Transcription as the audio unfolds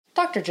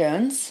Dr.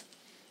 Jones,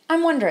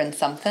 I'm wondering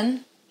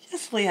something.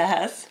 Yes, Leah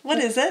Hess. What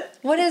is it?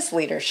 What is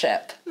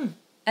leadership?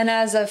 And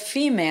as a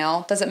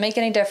female, does it make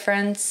any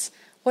difference?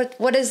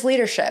 What is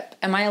leadership?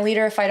 Am I a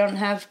leader if I don't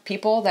have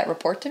people that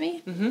report to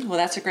me? Well,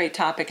 that's a great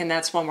topic, and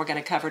that's one we're going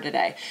to cover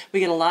today. We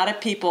get a lot of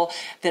people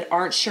that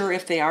aren't sure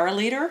if they are a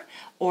leader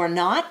or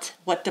not,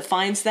 what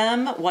defines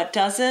them, what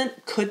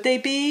doesn't, could they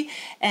be,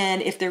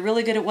 and if they're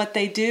really good at what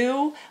they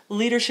do.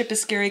 Leadership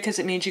is scary because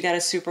it means you got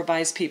to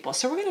supervise people.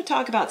 So we're going to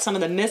talk about some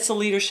of the myths of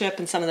leadership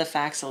and some of the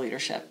facts of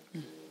leadership.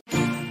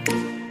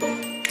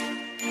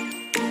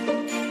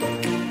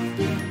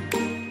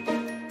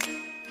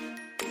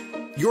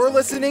 You're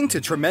listening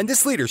to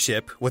Tremendous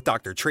Leadership with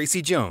Dr.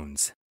 Tracy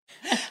Jones.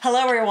 Hello,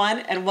 everyone,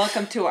 and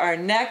welcome to our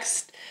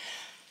next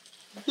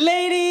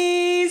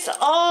Ladies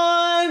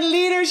on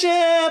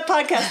Leadership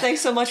podcast. Thanks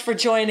so much for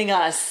joining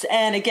us.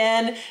 And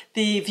again,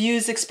 the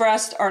views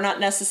expressed are not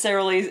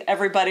necessarily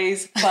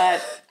everybody's,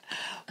 but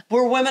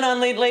we're women on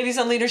ladies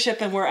on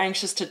leadership, and we're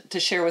anxious to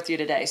share with you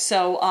today.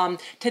 So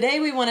today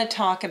we want to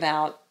talk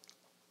about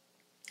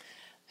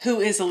who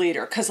is a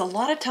leader, because a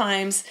lot of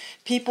times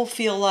people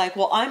feel like,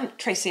 well,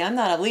 Tracy, I'm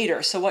not a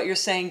leader, so what you're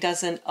saying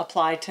doesn't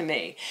apply to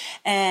me.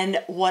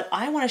 And what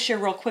I want to share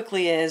real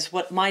quickly is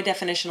what my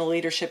definition of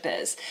leadership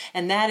is.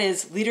 And that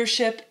is,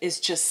 leadership is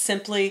just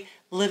simply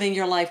living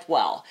your life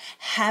well,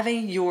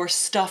 having your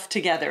stuff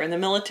together. In the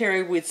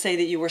military, we'd say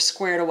that you were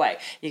squared away.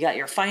 You got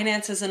your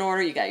finances in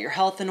order, you got your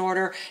health in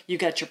order, you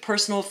got your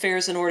personal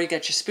affairs in order, you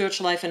got your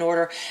spiritual life in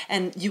order,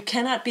 and you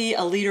cannot be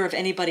a leader of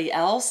anybody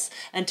else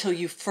until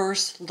you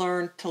first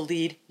learn to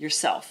lead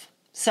yourself.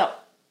 So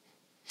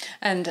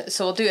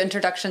we'll do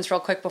introductions real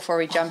quick before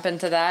we jump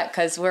into that,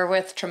 because we're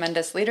with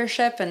Tremendous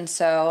Leadership. And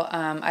so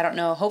I don't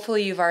know,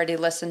 hopefully you've already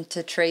listened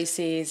to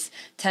Tracy's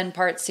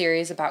 10-part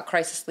series about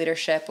crisis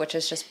leadership, which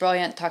is just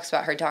brilliant. Talks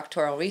about her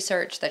doctoral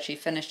research that she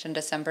finished in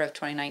December of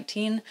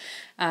 2019,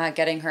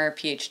 getting her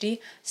PhD.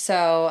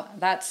 So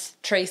that's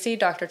Tracy,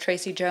 Dr.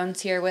 Tracy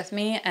Jones here with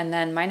me. And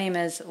then my name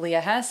is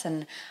Leah Hess,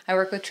 and I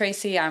work with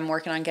Tracy. I'm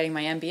working on getting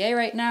my MBA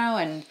right now,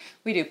 and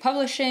we do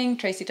publishing.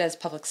 Tracy does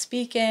public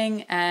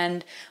speaking,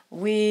 and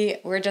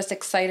we're just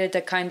excited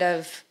to kind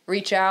of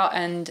reach out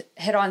and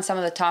hit on some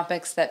of the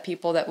topics that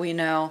people that we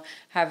know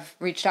have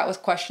reached out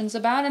with questions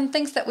about, and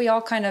things that we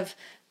all kind of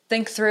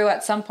think through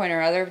at some point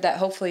or other that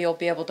hopefully you'll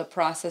be able to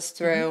process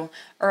through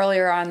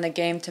earlier on in the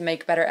game to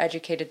make better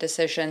educated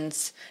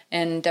decisions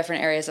in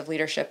different areas of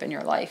leadership in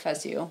your life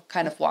as you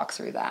kind of walk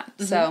through that.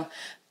 So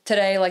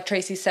today, like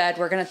Tracy said,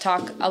 we're going to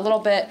talk a little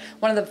bit.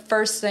 One of the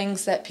first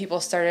things that people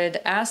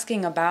started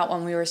asking about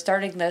when we were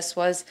starting this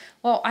was,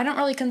 well, I don't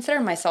really consider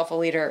myself a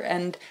leader.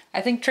 And I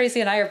think Tracy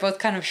and I are both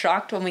kind of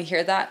shocked when we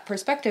hear that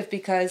perspective,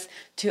 because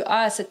to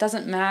us, it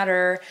doesn't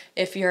matter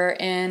if you're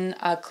in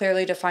a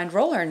clearly defined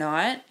role or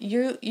not.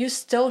 You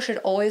still should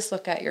always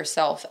look at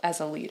yourself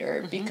as a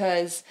leader,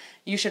 because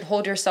you should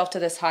hold yourself to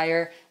this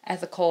higher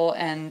ethical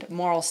and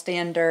moral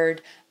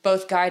standard,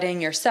 both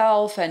guiding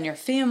yourself and your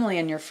family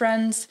and your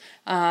friends.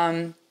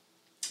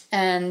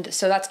 And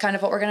so that's kind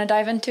of what we're going to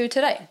dive into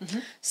today.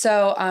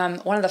 So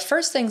one of the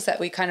first things that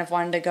we kind of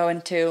wanted to go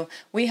into,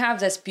 we have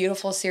this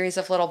beautiful series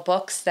of little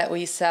books that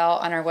we sell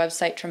on our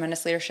website,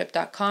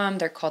 tremendousleadership.com.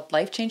 They're called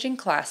Life-Changing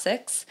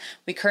Classics.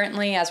 We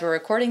currently, as we're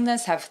recording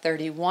this, have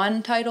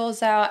 31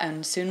 titles out,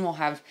 and soon we'll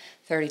have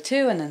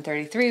 32 and then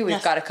 33.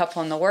 We've got a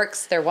couple in the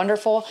works. They're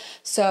wonderful.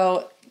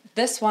 So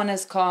this one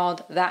is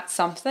called That's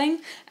Something,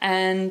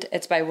 and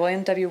it's by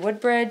William W.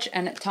 Woodbridge,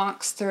 and it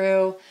talks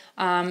through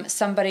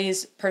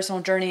somebody's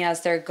personal journey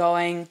as they're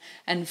going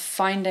and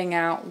finding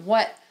out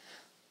what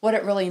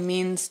it really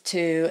means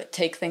to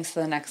take things to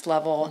the next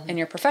level in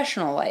your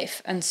professional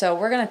life. And so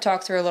we're going to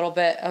talk through a little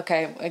bit,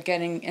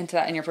 getting into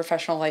that in your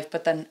professional life,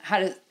 but then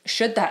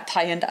should that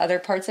tie into other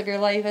parts of your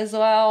life as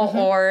well?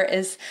 Or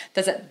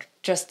does it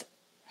just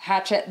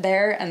hatch it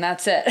there and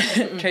that's it?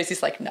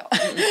 Tracy's like, no.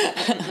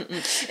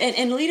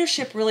 And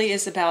leadership really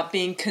is about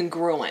being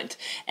congruent.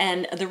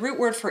 And the root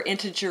word for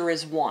integer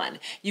is one.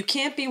 You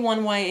can't be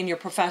one way in your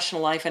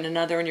professional life and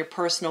another in your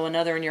personal,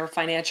 another in your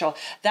financial.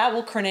 That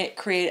will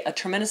create a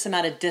tremendous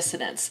amount of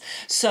dissonance.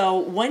 So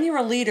when you're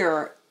a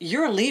leader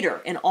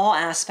in all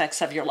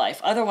aspects of your life.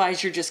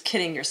 Otherwise, you're just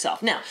kidding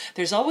yourself. Now,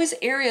 there's always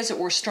areas that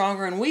we're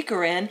stronger and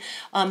weaker in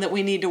that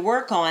we need to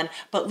work on.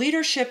 But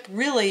leadership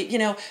really,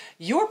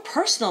 your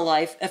personal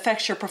life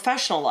affects your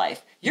professional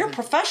life. Your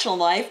professional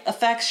life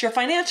affects your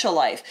financial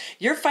life.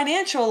 Your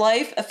financial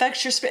life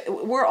affects your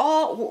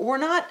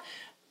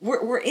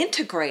We're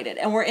integrated,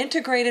 and we're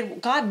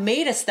integrated. God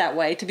made us that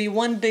way, to be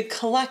one big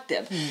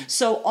collective.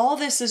 So all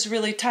this is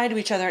really tied to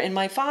each other. And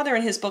my father,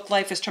 in his book,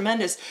 Life is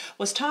Tremendous,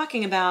 was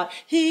talking about,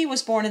 he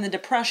was born in the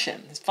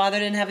Depression. His father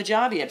didn't have a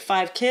job. He had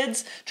 5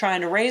 kids,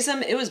 trying to raise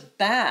them. It was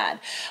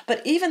bad.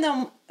 But even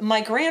though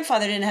my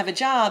grandfather didn't have a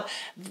job,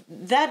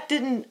 that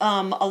didn't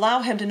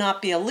allow him to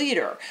not be a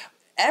leader.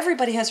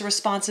 everybody has a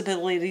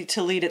responsibility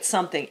to lead at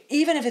something,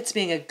 even if it's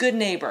being a good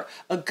neighbor,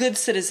 a good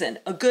citizen,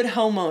 a good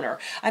homeowner.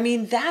 I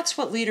mean, that's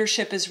what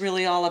leadership is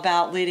really all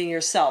about, leading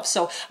yourself.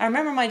 So I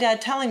remember my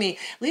dad telling me,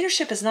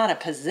 leadership is not a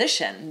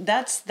position.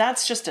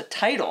 That's just a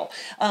title.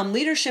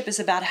 Leadership is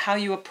about how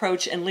you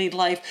approach and lead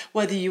life,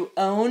 whether you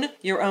own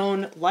your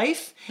own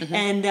life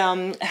and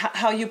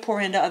how you pour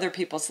into other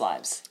people's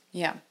lives.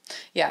 Yeah.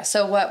 Yeah.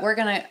 So what we're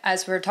going to,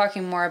 as we're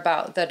talking more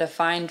about the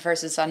defined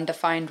versus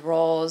undefined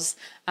roles,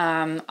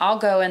 I'll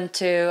go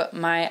into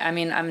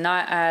I'm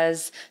not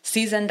as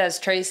seasoned as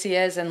Tracy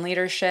is in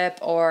leadership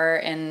or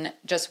in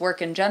just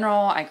work in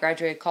general. I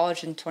graduated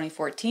college in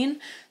 2014.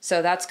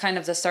 So that's kind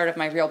of the start of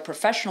my real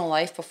professional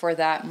life. Before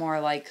that, more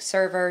like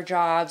server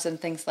jobs and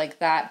things like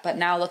that. But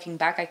now looking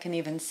back, I can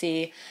even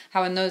see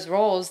how in those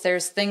roles,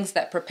 there's things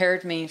that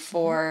prepared me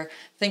for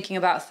thinking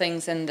about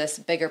things in this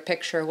bigger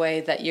picture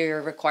way that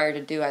you're required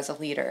to do as a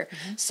leader.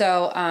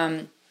 So,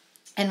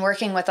 and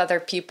working with other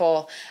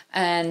people,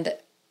 and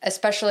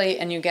especially,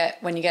 and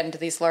when you get into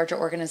these larger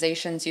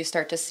organizations, you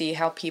start to see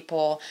how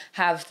people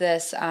have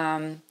this,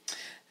 and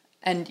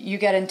you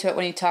get into it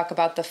when you talk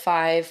about the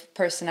 5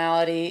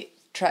 personality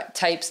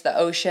types, the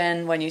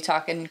ocean, when you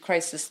talk in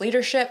crisis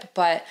leadership,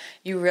 but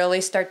you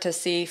really start to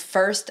see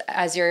first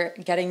as you're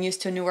getting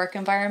used to a new work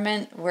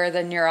environment where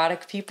the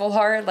neurotic people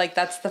are. Like,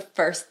 that's the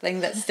first thing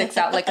that sticks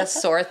out like a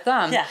sore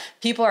thumb. Yeah.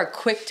 People are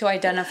quick to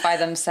identify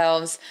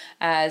themselves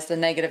as the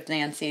negative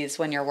Nancys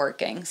when you're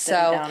working.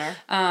 So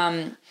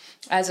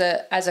as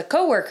a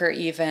coworker,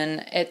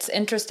 even, it's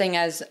interesting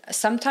as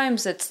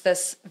sometimes it's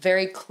this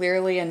very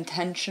clearly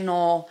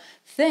intentional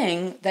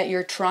thing that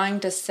you're trying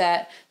to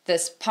set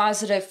this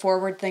positive,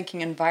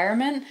 forward-thinking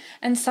environment.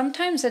 And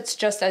sometimes it's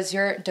just as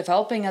you're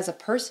developing as a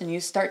person,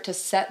 you start to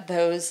set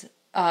those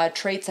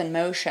traits in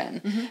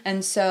motion.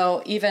 And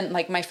so even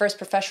like my first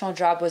professional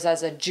job was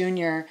as a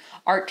junior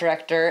art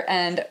director.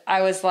 And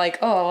I was like,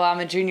 oh, well,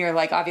 I'm a junior.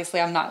 Like, obviously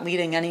I'm not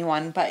leading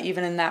anyone, but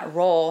even in that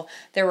role,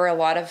 there were a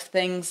lot of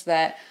things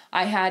that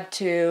I had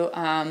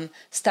to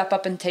step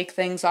up and take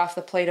things off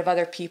the plate of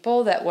other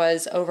people that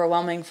was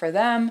overwhelming for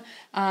them.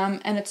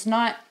 And it's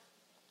not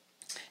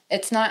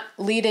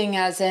leading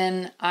as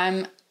in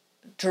I'm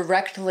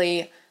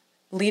directly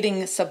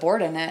leading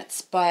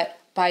subordinates, but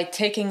by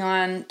taking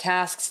on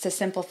tasks to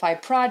simplify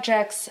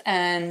projects,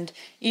 and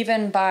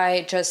even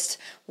by just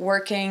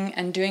working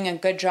and doing a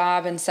good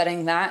job and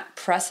setting that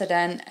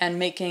precedent and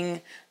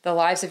making the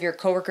lives of your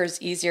coworkers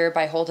easier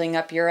by holding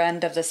up your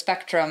end of the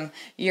spectrum,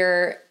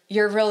 you're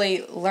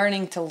really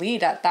learning to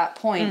lead at that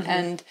point.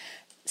 And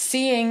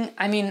seeing,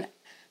 I mean,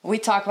 we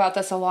talk about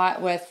this a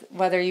lot with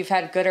whether you've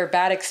had good or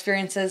bad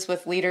experiences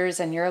with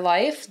leaders in your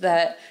life,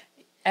 that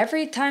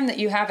every time that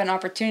you have an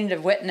opportunity to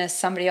witness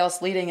somebody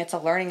else leading, it's a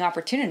learning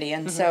opportunity.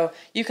 And so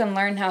you can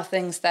learn how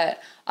things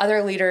that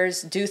other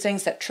leaders do,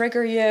 things that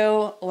trigger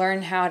you,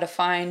 learn how to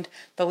find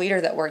the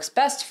leader that works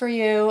best for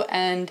you.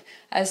 And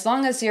as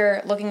long as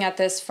you're looking at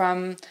this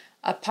from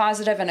a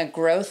positive and a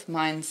growth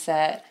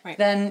mindset,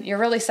 then you're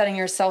really setting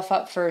yourself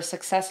up for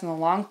success in the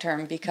long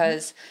term,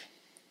 because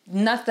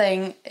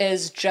nothing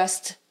is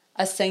just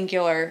a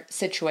singular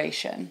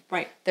situation.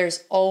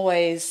 There's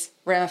always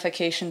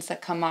ramifications that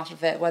come off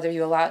of it, whether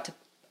you allow it to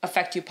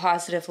affect you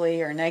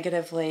positively or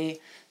negatively.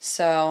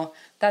 So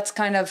that's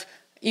kind of,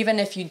 even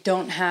if you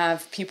don't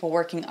have people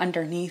working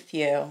underneath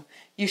you,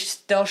 you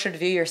still should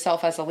view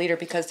yourself as a leader,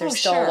 because there's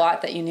still a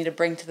lot that you need to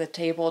bring to the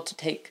table to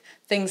take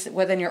things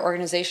within your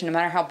organization, no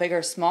matter how big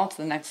or small, to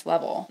the next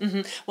level.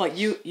 Well,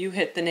 you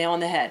hit the nail on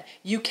the head.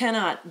 You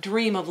cannot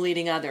dream of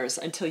leading others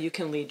until you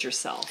can lead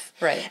yourself.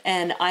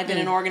 And I've been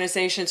in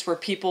organizations where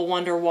people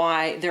wonder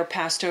why they're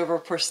passed over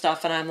for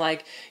stuff, and I'm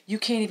like, you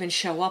can't even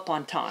show up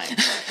on time.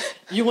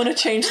 You want to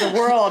change the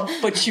world,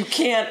 but you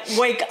can't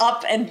wake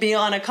up and be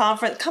on a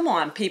conference. Come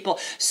on, people.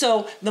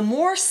 So the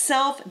more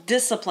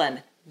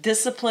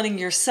disciplining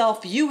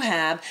yourself you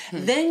have,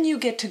 then you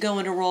get to go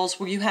into roles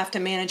where you have to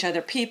manage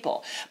other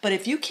people. But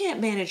if you can't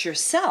manage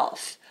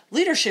yourself,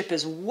 leadership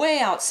is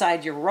way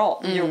outside your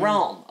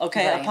realm,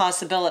 okay, of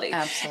possibility.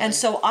 Absolutely. And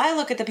so I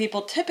look at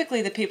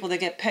typically the people that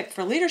get picked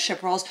for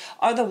leadership roles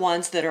are the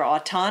ones that are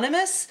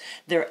autonomous,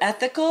 they're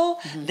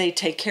ethical, they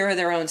take care of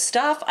their own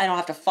stuff. I don't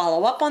have to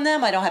follow up on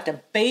them. I don't have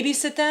to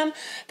babysit them.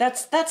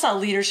 That's not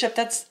leadership,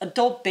 that's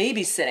adult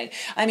babysitting.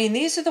 I mean,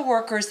 these are the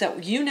workers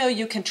that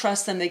you can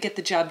trust them, they get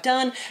the job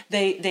done,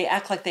 they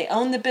act like they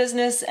own the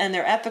business, and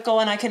they're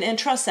ethical, and I can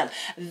entrust them.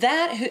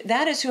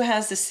 That is who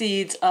has the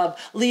seeds of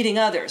leading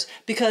others,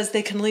 because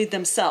they can lead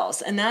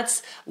themselves. And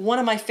that's one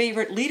of my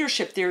favorite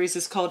leadership theories,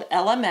 is called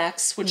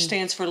LMX, which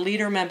stands for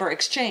Leader Member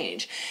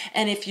Exchange.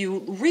 And if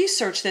you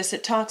research this,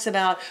 it talks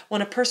about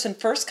when a person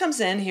first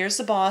comes in, here's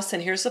the boss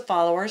and here's the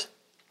followers.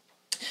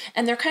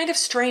 and they're kind of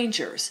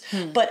strangers.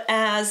 But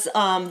as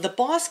the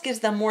boss gives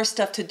them more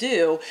stuff to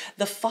do,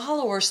 the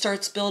follower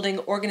starts building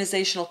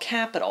organizational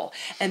capital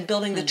and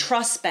building the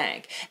trust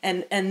bank.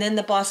 And then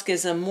the boss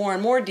gives them more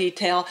and more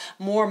detail,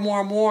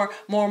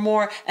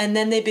 more, and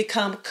then they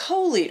become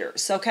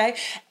co-leaders, okay?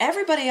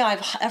 Everybody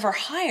I've ever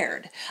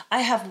hired,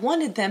 I have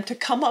wanted them to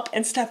come up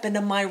and step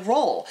into my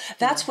role.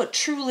 That's what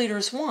true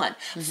leaders want.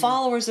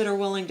 Followers that are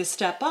willing to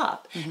step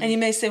up. And you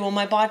may say, well,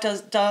 my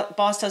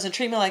boss doesn't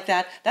treat me like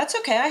that. That's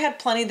okay. I had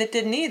plenty that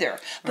didn't either.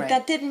 But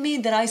that didn't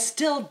mean that I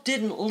still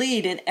didn't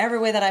lead in every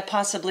way that I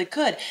possibly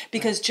could.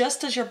 Because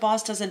just as your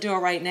boss doesn't do it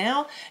right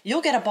now,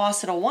 you'll get a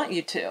boss that'll want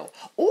you to.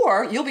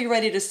 Or you'll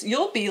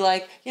be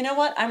like, you know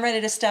what? I'm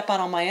ready to step out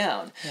on my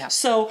own. Yeah.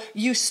 So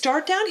you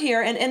start down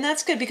here, and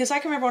that's good, because I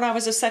can remember when I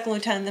was a second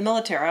lieutenant in the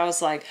military, I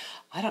was like,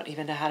 I don't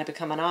even know how to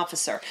become an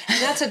officer.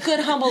 And that's a good,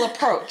 humble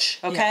approach,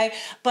 okay?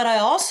 But I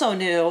also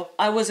knew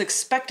I was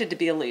expected to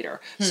be a leader,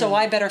 so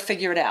I better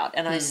figure it out.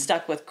 And I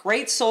stuck with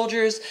great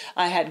soldiers.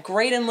 I had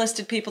great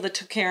enlisted people that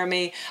took care of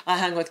me. I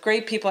hung with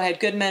great people. I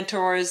had good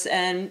mentors,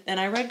 and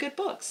I read good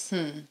books.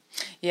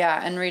 Yeah,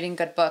 and reading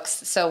good books.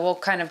 So we'll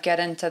kind of get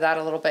into that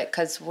a little bit,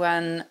 because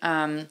when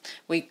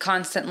we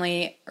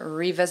constantly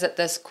revisit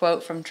this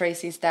quote from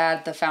Tracy's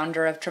dad, the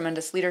founder of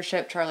Tremendous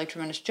Leadership, Charlie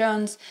Tremendous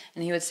Jones,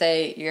 and he would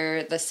say,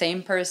 you're the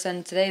same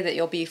person today that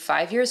you'll be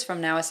 5 years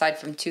from now, aside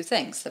from two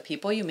things: the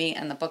people you meet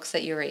and the books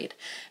that you read.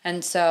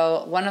 And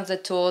so one of the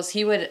tools,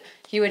 he would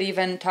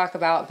even talk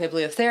about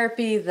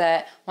bibliotherapy,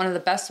 that one of the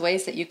best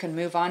ways that you can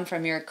move on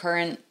from your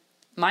current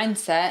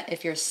mindset,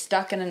 if you're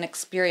stuck in an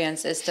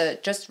experience, is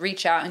to just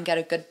reach out and get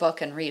a good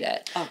book and read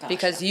it.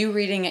 Because you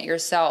reading it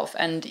yourself,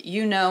 and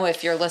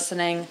if you're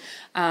listening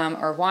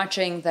or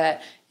watching,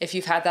 that if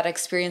you've had that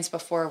experience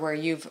before where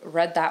you've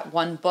read that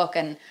one book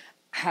and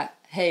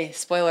hey,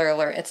 spoiler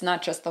alert, it's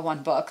not just the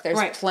one book.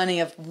 There's plenty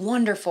of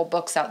wonderful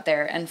books out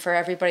there. And for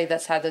everybody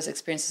that's had those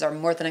experiences, are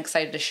more than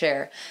excited to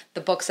share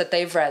the books that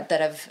they've read that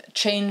have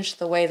changed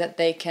the way that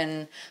they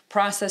can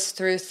process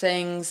through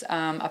things,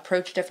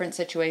 approach different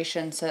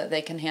situations so that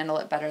they can handle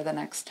it better the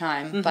next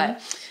time.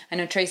 But I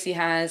know Tracy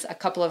has a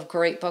couple of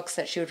great books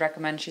that she would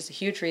recommend. She's a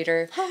huge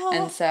reader.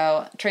 And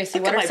so, Tracy,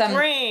 what are some...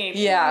 brain.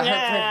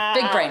 Yeah,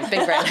 big brain.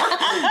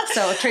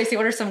 So, Tracy,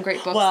 what are some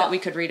great books that we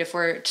could read if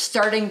we're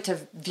starting to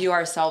view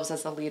ourselves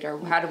as a leader?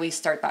 How do we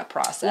start that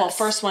process? Well,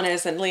 first one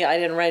is, and Leah, I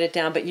didn't write it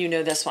down, but you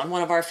know this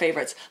one of our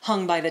favorites,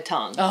 Hung by the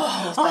Tongue.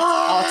 Oh, that's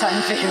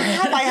all-time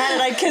favorite. If I had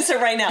it, I'd kiss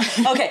it right now.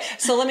 Okay,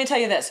 so let me tell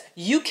you this.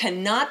 You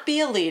cannot be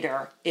a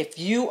leader if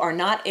you are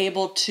not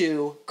able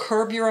to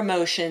curb your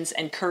emotions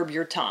and curb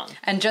your tongue.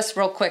 And just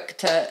real quick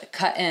to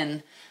cut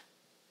in,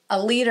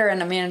 a leader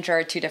and a manager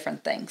are two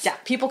different things. Yeah.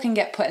 People can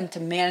get put into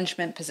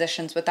management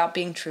positions without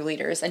being true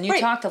leaders. And you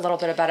talked a little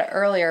bit about it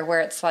earlier,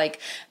 where it's like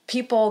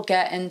people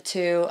get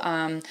into,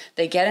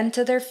 they get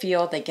into their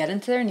field, they get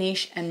into their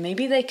niche, and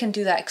maybe they can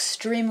do that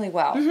extremely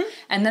well.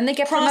 And then they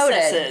get promoted.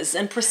 Processes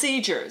and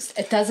procedures.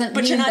 It doesn't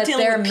but mean you're not that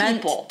dealing they're with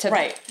meant people.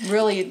 to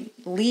really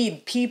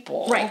lead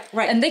people. Right.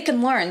 And they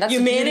can learn. That's you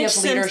the beauty manage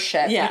of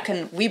leadership.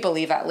 Yeah. We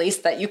believe at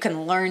least that you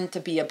can learn to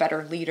be a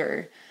better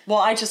leader. Well,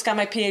 I just got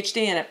my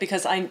PhD in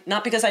it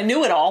not because I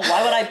knew it all.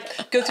 Why would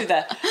I go through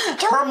the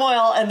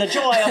turmoil and the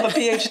joy of a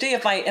PhD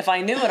if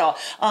I knew it all?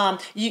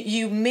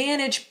 You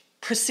manage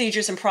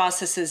procedures and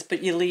processes,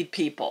 but you lead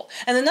people.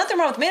 And there's nothing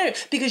wrong with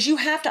management, because you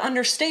have to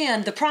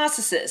understand the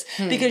processes.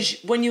 Because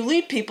when you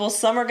lead people,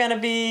 some are going to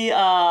be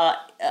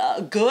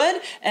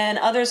good and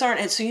others aren't.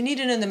 And so you need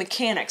to know the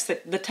mechanics,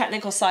 the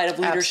technical side of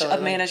leadership,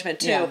 of management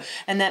too.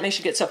 And that makes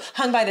you good. So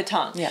hung by the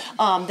tongue.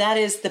 That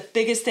is the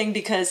biggest thing,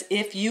 because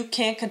if you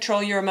can't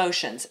control your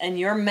emotions and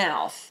your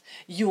mouth,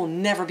 you will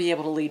never be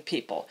able to lead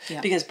people.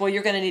 Because boy,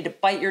 you're going to need to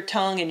bite your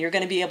tongue, and you're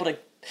going to be able to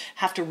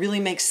have to really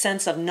make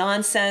sense of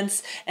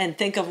nonsense and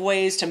think of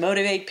ways to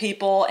motivate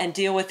people and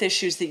deal with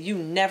issues that you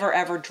never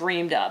ever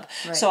dreamed of.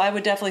 So I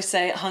would definitely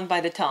say Hung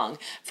by the Tongue.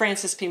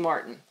 Francis P.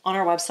 Martin, on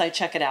our website,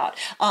 check it out.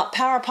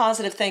 Power of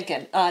Positive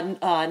Thinking,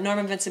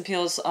 Norman Vincent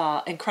Peale's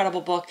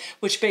incredible book,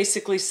 which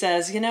basically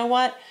says, you know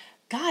what?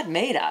 God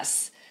made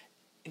us.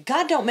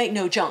 God don't make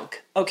no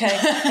junk, okay?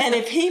 And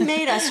if he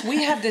made us,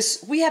 we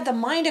have the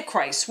mind of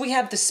Christ. We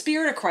have the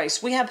Spirit of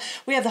Christ. We have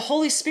the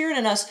Holy Spirit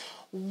in us.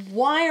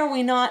 Why are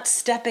we not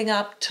stepping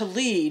up to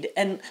lead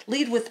and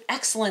lead with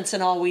excellence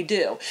in all we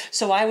do?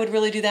 So I would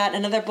really do that.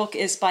 Another book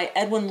is by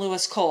Edwin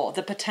Lewis Cole,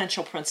 The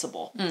Potential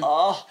Principle.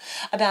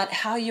 About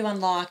how you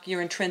unlock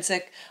your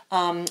intrinsic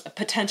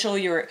potential,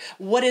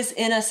 what is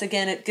in us.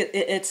 Again,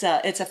 it's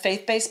a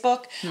faith-based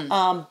book,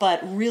 but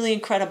really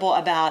incredible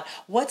about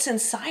what's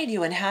inside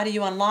you and how do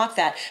you unlock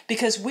that?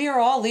 Because we are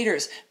all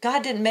leaders.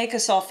 God didn't make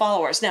us all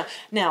followers.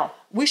 Now,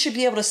 we should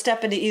be able to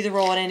step into either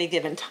role at any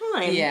given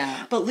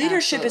time. But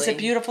leadership is a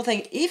beautiful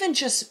thing. Even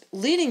just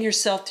leading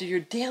yourself through your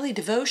daily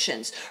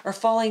devotions or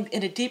falling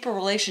in a deeper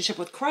relationship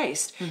with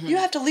Christ. You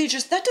have to lead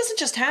that doesn't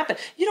just happen.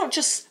 You don't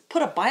just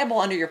put a Bible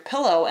under your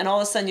pillow and all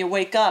of a sudden you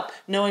wake up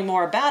knowing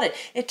more about it.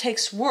 It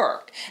takes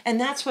work.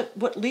 And that's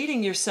what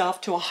leading yourself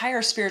to a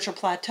higher spiritual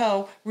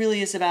plateau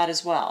really is about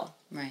as well.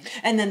 Right.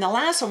 And then the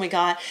last one we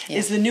got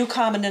is the new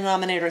common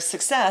denominator of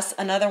success.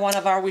 Another one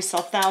of we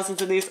sell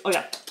thousands of these. Oh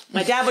yeah.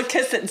 My dad would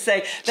kiss it and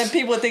say, then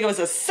people would think it was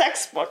a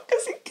sex book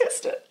because he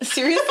kissed it.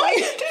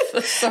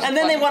 Seriously? So and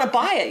then they want to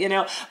buy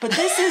it, But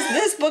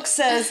this book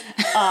says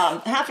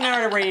half an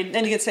hour to read.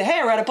 Then you can say, hey,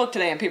 I read a book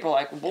today. And people are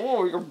like,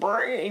 whoa, your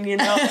brain,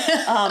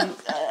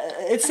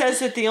 It says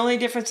that the only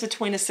difference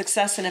between a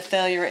success and a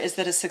failure is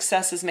that a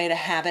success is made a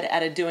habit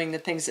out of doing the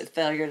things that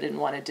failure didn't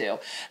want to do.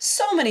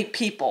 So many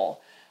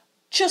people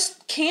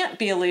just can't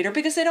be a leader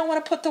because they don't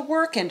want to put the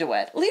work into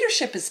it.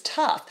 Leadership is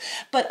tough,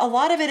 but a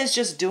lot of it is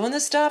just doing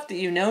the stuff that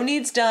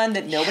needs done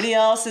that nobody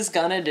else is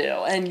going to do.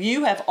 And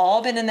you have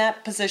all been in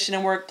that position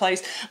in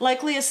workplace.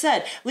 Like Leah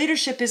said,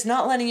 leadership is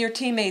not letting your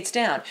teammates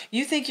down.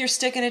 You think you're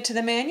sticking it to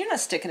the man. You're not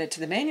sticking it to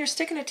the man. You're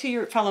sticking it to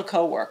your fellow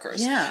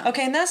coworkers. Yeah.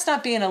 Okay, and that's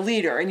not being a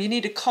leader, and you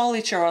need to call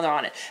each other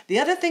on it. The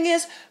other thing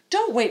is,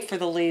 don't wait for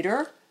the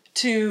leader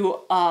to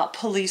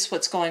police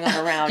what's going on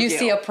around you. You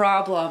see a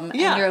problem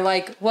and you're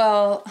like,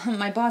 well,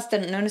 my boss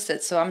didn't notice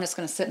it, so I'm just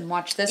going to sit and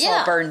watch this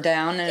all burn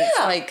down. And it's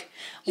like,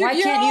 why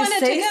can't you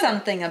say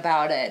something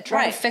about it?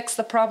 Try to fix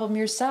the problem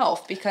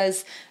yourself,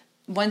 because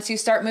once you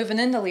start moving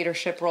into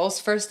leadership roles,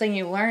 first thing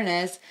you learn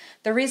is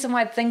the reason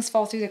why things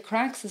fall through the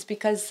cracks is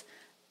because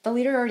the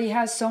leader already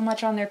has so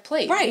much on their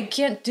plate. Right. You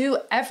can't do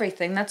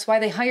everything. That's why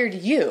they hired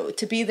you,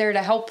 to be there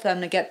to help them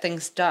to get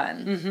things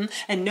done. Mm-hmm.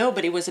 And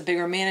nobody was a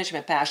bigger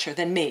management basher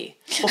than me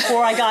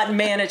before I got in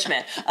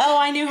management. Oh,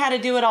 I knew how to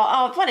do it all.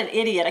 Oh, what an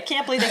idiot. I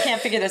can't believe they can't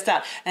figure this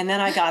out. And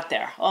then I got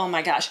there. Oh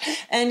my gosh.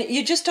 And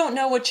you just don't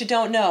know what you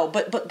don't know.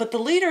 But the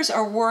leaders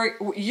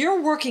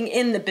you're working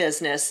in the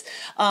business.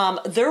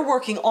 They're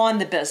working on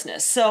the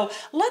business. So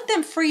let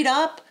them freed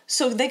up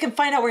so they can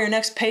find out where your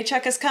next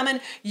paycheck is coming.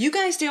 You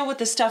guys deal with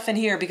the stuff in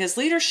here, because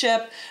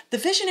leadership, the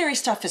visionary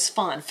stuff is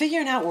fun.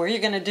 Figuring out where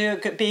you're going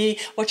to be,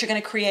 what you're going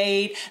to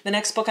create, the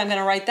next book I'm going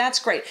to write, that's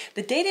great.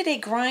 The day-to-day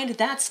grind,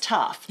 that's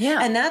tough. Yeah.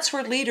 And that's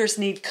where leaders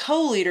need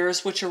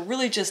co-leaders, which are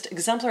really just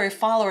exemplary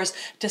followers,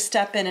 to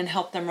step in and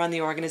help them run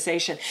the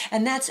organization.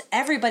 And that's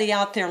everybody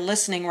out there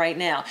listening right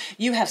now.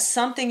 You have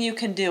something you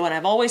can do. And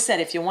I've always said,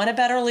 if you want a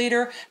better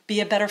leader, be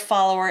a better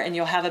follower and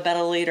you'll have a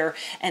better leader.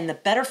 And the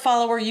better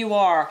follower you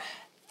are,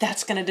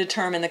 that's going to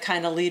determine the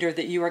kind of leader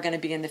that you are going to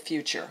be in the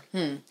future.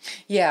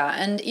 Yeah,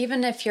 and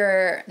even if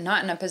you're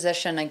not in a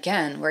position,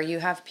 again, where you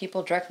have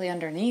people directly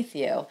underneath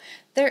you,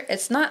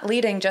 it's not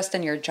leading just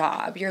in your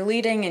job. You're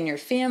leading in your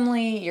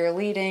family. You're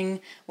leading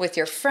with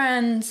your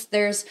friends.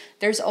 There's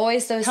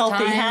always those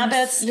healthy times.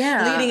 habits.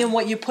 Yeah. Leading in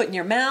what you put in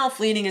your mouth.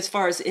 Leading as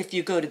far as if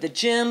you go to the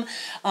gym.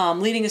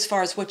 Leading as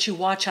far as what you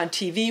watch on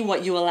TV.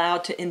 What you allow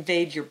to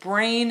invade your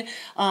brain.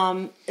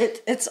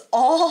 It's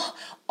all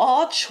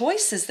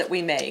choices that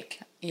we make.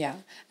 Yeah,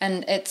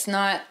 and it's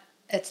not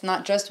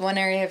just one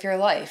area of your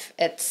life.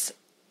 It's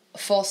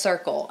full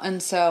circle.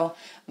 And so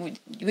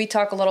we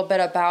talk a little bit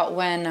about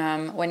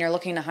when you're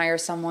looking to hire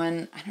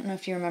someone. I don't know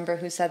if you remember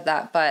who said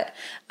that, but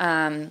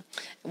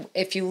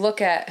if you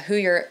look at who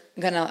you're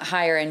going to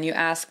hire and you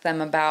ask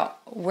them about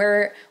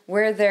where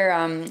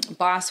their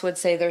boss would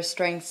say their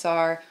strengths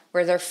are,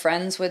 where their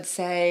friends would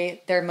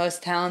say they're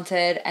most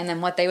talented, and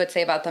then what they would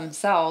say about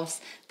themselves,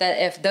 that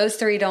if those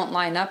three don't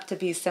line up to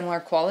be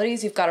similar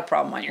qualities, you've got a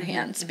problem on your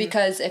hands. Mm-hmm.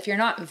 Because if you're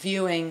not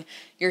viewing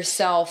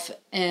yourself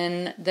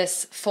in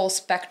this full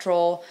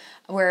spectral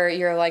where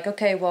you're like,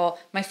 okay, well,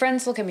 my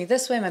friends look at me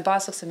this way, my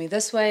boss looks at me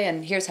this way,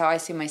 and here's how I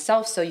see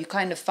myself, so you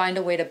kind of find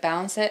a way to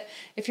balance it.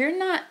 If you're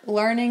not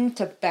learning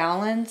to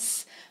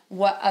balance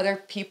what other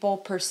people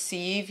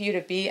perceive you to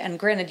be, and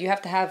granted, you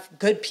have to have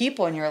good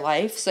people in your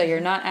life, so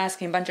you're not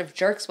asking a bunch of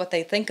jerks what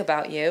they think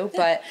about you,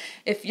 but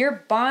if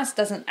your boss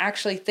doesn't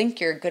actually think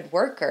you're a good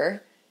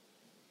worker,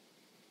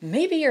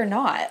 maybe you're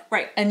not.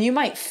 Right. And you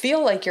might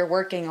feel like you're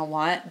working a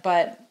lot,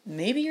 but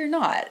maybe you're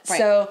not. Right.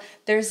 So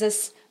there's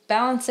this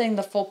balancing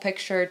the full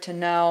picture to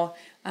know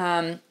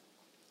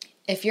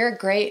if you're a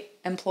great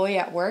employee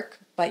at work,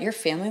 but your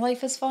family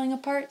life is falling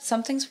apart,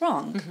 something's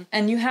wrong. Mm-hmm.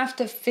 And you have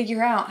to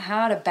figure out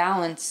how to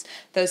balance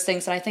those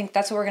things. And I think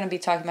that's what we're going to be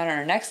talking about in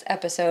our next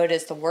episode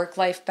is the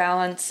work-life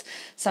balance,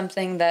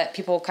 something that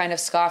people kind of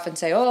scoff and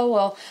say, oh,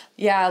 well,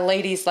 yeah,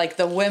 ladies, like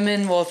the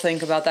women will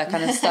think about that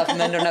kind of stuff.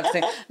 Men don't have to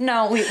think.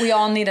 No, we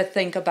all need to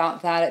think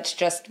about that. It's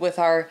just with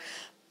our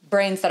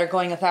brains that are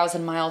going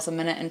 1,000 miles a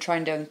minute and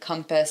trying to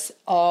encompass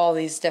all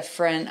these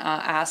different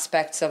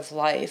aspects of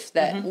life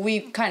that we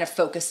kind of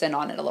focus in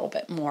on it a little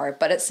bit more.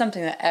 But it's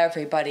something that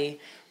everybody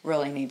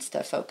really needs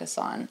to focus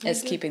on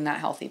is keeping that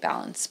healthy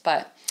balance.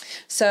 But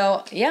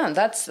so, yeah,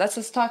 that's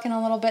us talking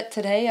a little bit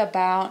today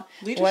about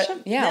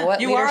leadership. What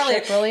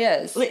leadership really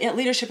is.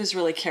 Leadership is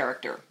really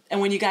character.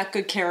 And when you got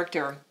good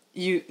character,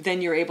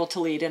 then you're able to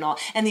lead and all.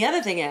 And the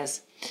other thing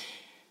is,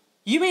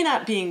 you may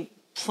not be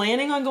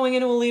planning on going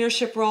into a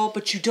leadership role,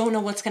 but you don't know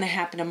what's going to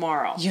happen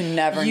tomorrow. You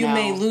never know. You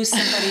may lose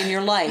somebody in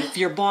your life.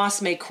 Your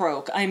boss may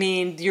croak. I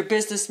mean, your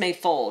business may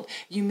fold.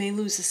 You may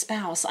lose a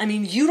spouse. I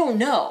mean, you don't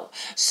know.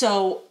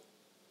 So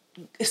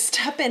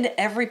step into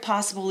every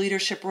possible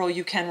leadership role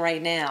you can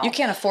right now. You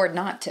can't afford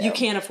not to. You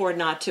can't afford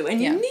not to.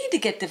 And you need to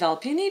get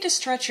developed. You need to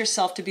stretch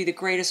yourself to be the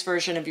greatest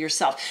version of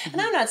yourself. Mm-hmm.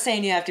 And I'm not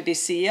saying you have to be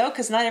CEO,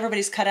 because not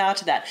everybody's cut out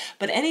to that.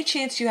 But any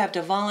chance you have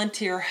to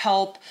volunteer,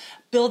 help,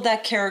 build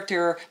that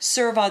character,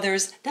 serve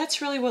others,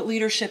 that's really what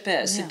leadership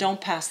is. So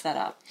don't pass that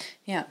up.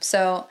 Yeah.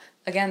 So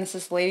again, this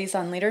is Ladies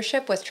on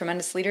Leadership with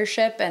Tremendous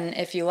Leadership. And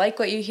if you like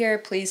what you hear,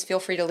 please feel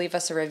free to leave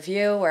us a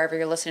review wherever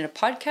you're listening to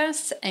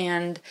podcasts.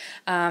 And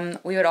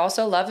we would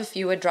also love if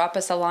you would drop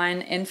us a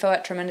line,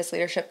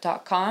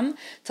 info@tremendousleadership.com,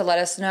 to let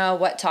us know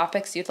what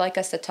topics you'd like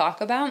us to talk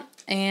about.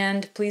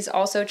 And please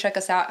also check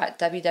us out at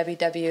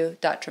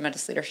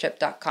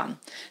www.tremendousleadership.com.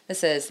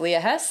 This is Leah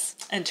Hess.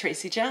 And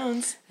Tracy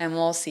Jones. And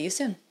we'll see you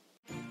soon.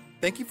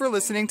 Thank you for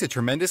listening to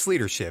Tremendous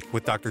Leadership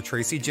with Dr.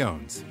 Tracy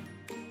Jones.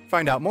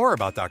 Find out more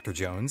about Dr.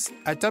 Jones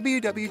at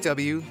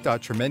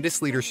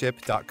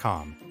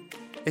www.tremendousleadership.com.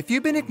 If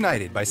you've been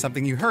ignited by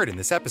something you heard in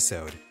this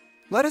episode,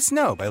 let us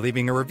know by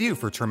leaving a review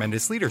for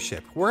Tremendous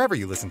Leadership wherever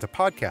you listen to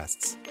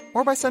podcasts,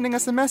 or by sending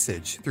us a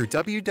message through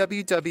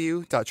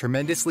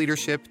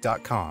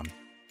www.tremendousleadership.com.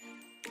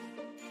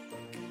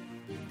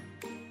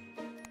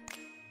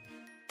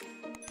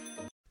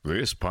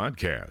 This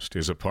podcast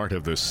is a part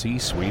of the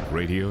C-Suite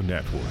Radio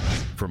Network.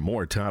 For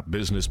more top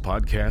business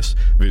podcasts,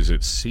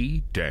 visit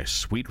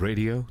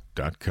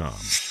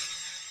c-suiteradio.com.